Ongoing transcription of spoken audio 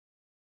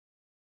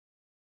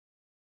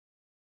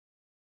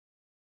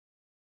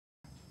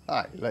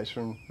Hi, Les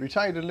from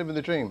Retired and Living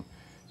the Dream.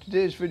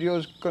 Today's video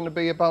is going to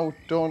be about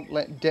don't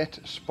let debt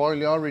spoil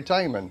your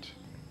retirement.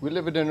 We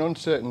live in an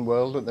uncertain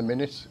world at the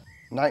minute.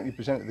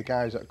 90% of the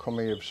guys that come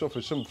here have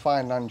suffered some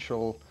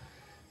financial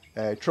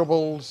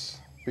troubles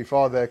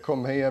before they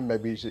come here.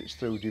 Maybe it's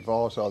through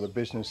divorce or the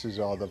businesses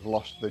or they've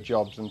lost their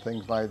jobs and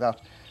things like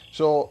that.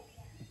 So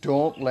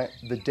don't let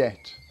the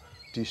debt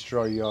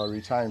destroy your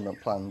retirement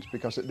plans,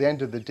 because at the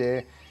end of the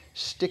day,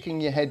 sticking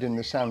your head in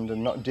the sand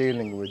and not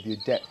dealing with your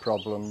debt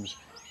problems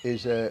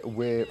is a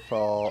way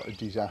for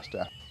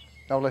disaster.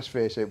 Now let's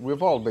face it,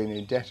 we've all been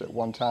in debt at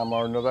one time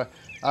or another,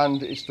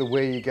 and it's the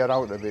way you get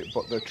out of it.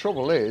 But the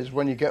trouble is,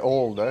 when you get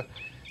older,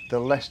 the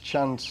less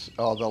chance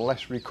or the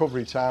less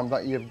recovery time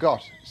that you've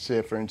got.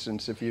 Say for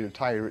instance, if you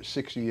retire at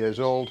 60 years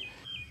old,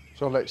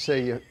 so let's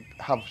say you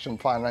have some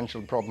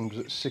financial problems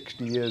at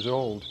 60 years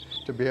old,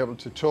 to be able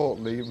to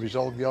totally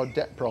resolve your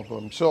debt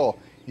problem. So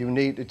you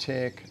need to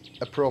take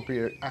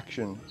appropriate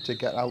action to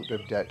get out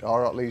of debt,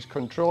 or at least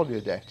control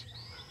your debt.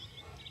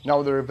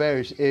 Now there are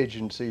various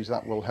agencies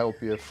that will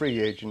help you,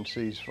 free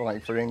agencies.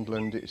 Like for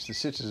England, it's the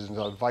Citizens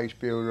Advice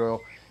Bureau.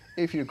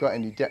 If you've got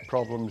any debt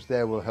problems,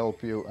 they will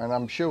help you, and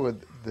I'm sure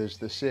there's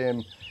the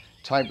same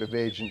type of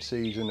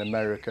agencies in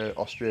America,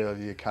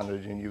 Australia,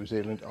 Canada, New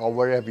Zealand, or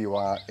wherever you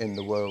are in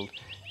the world.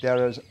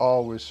 There is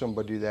always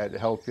somebody there to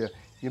help you.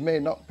 You may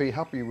not be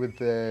happy with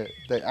the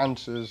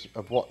answers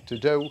of what to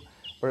do,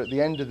 but at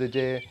the end of the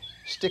day,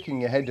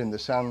 sticking your head in the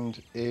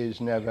sand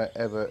is never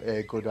ever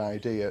a good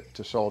idea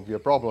to solve your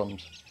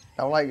problems.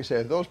 Now, like I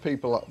say, those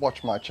people that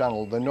watch my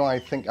channel, they know I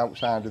think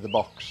outside of the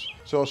box.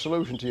 So a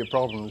solution to your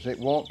problems, it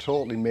won't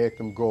totally make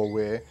them go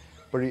away,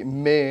 but it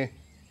may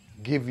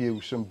give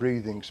you some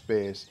breathing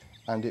space,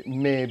 and it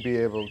may be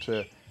able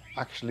to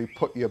actually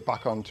put you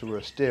back onto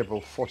a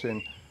stable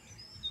footing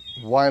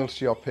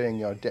whilst you're paying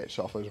your debts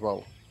off as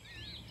well.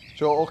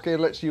 So okay,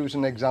 let's use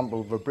an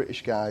example of a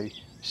British guy,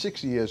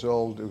 60 years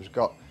old, who's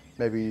got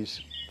maybe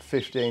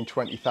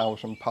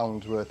 15,000–20,000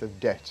 pounds worth of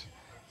debt.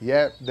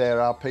 Yeah,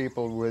 there are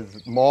people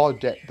with more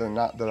debt than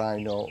that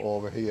I know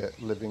over here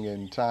living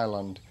in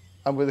Thailand.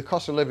 And with the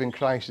cost of living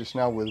crisis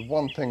now, with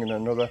one thing and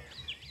another,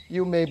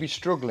 you may be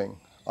struggling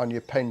on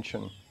your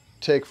pension.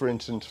 Take for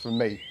instance for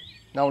me.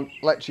 Now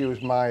let's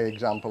use my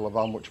example of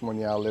how much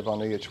money I live on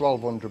here,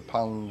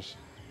 £1,200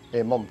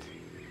 a month.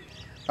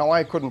 Now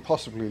I couldn't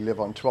possibly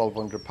live on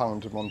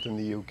 £1,200 a month in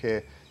the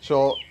UK.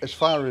 So as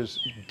far as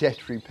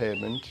debt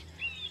repayment,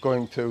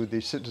 going through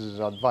the Citizens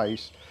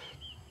Advice,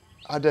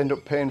 I'd end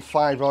up paying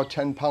 £5 or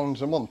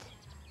 £10 a month,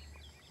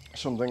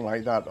 something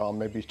like that, or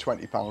maybe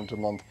 £20 a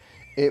month.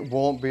 It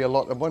won't be a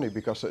lot of money,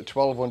 because at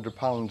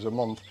 £1,200 a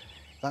month,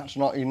 that's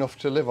not enough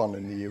to live on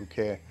in the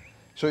UK.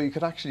 So you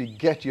could actually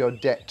get your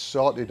debt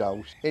sorted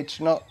out. It's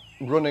not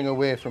running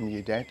away from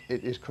your debt,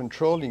 it is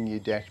controlling your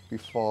debt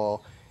before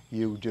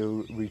you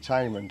do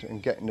retirement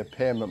and getting a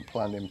payment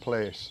plan in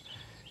place.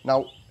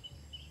 Now,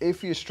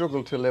 if you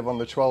struggle to live on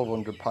the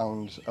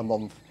 £1,200 a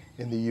month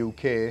in the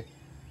UK,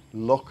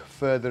 look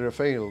further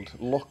afield.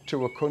 Look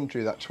to a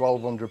country that's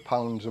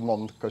 £1,200 a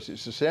month, because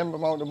it's the same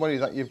amount of money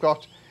that you've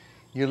got.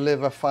 You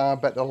live a far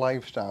better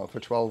lifestyle for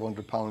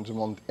 £1,200 a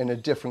month in a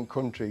different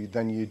country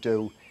than you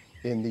do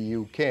in the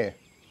UK.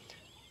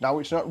 Now,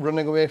 it's not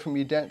running away from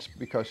your debts,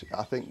 because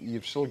I think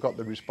you've still got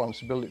the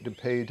responsibility to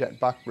pay your debt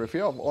back. But if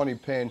you're only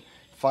paying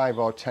 £5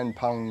 or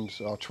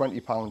 £10 or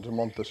 £20 a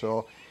month or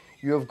so,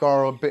 you've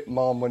got a bit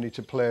more money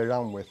to play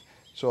around with.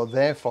 So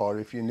therefore,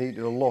 if you need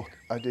to look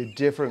at a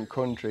different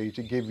country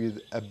to give you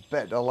a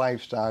better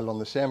lifestyle on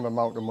the same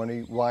amount of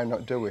money, why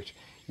not do it?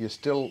 You're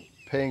still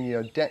paying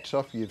your debts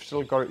off, you've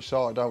still got it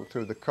sorted out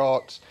through the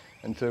courts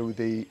and through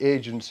the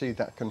agency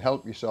that can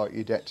help you sort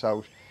your debts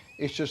out.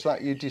 It's just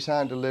that you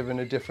decide to live in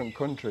a different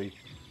country.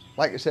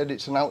 Like I said,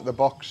 it's an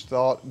out-the-box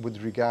thought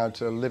with regard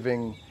to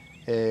living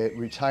a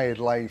retired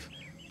life,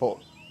 but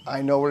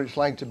I know what it's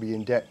like to be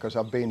in debt, because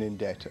I've been in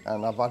debt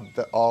and I've had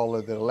all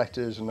of the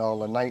letters and all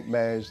the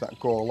nightmares that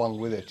go along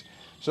with it.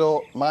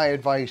 So my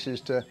advice is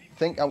to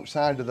think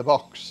outside of the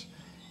box,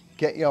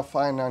 get your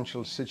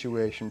financial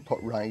situation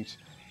put right,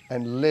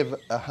 and live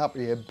a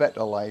happier,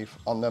 better life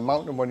on the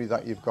amount of money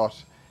that you've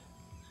got.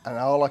 And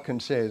all I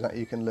can say is that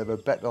you can live a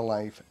better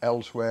life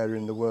elsewhere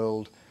in the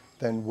world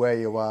than where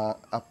you are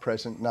at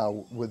present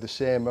now with the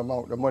same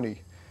amount of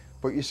money.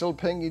 But you're still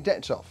paying your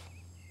debts off.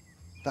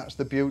 That's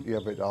the beauty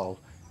of it all.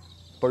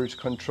 But it's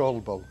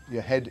controllable.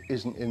 Your head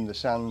isn't in the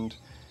sand.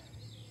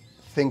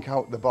 Think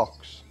out the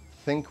box.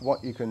 Think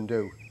what you can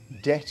do.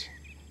 Debt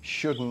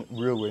shouldn't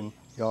ruin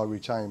your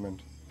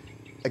retirement.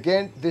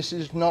 Again, this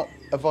is not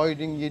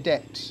avoiding your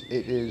debts.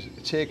 It is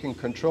taking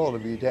control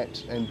of your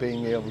debts and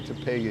being able to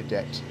pay your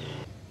debts,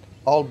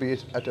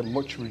 albeit at a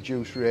much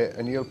reduced rate.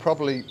 And you're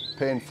probably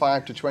paying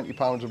 £5 to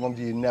 £20 a month,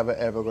 you're never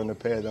ever going to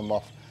pay them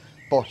off.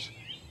 But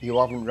you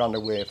haven't run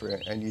away from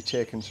it, and you're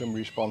taking some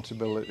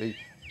responsibility.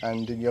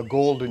 And in your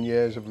golden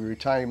years of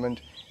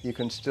retirement, you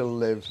can still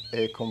live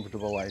a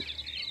comfortable life.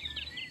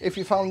 If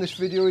you found this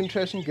video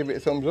interesting, give it a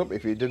thumbs up.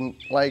 If you didn't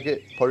like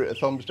it, put it a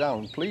thumbs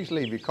down. Please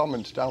leave your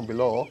comments down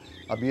below.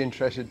 I'd be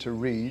interested to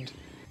read.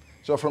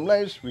 So from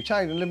Les,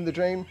 retired and living the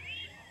dream,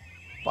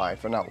 bye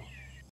for now.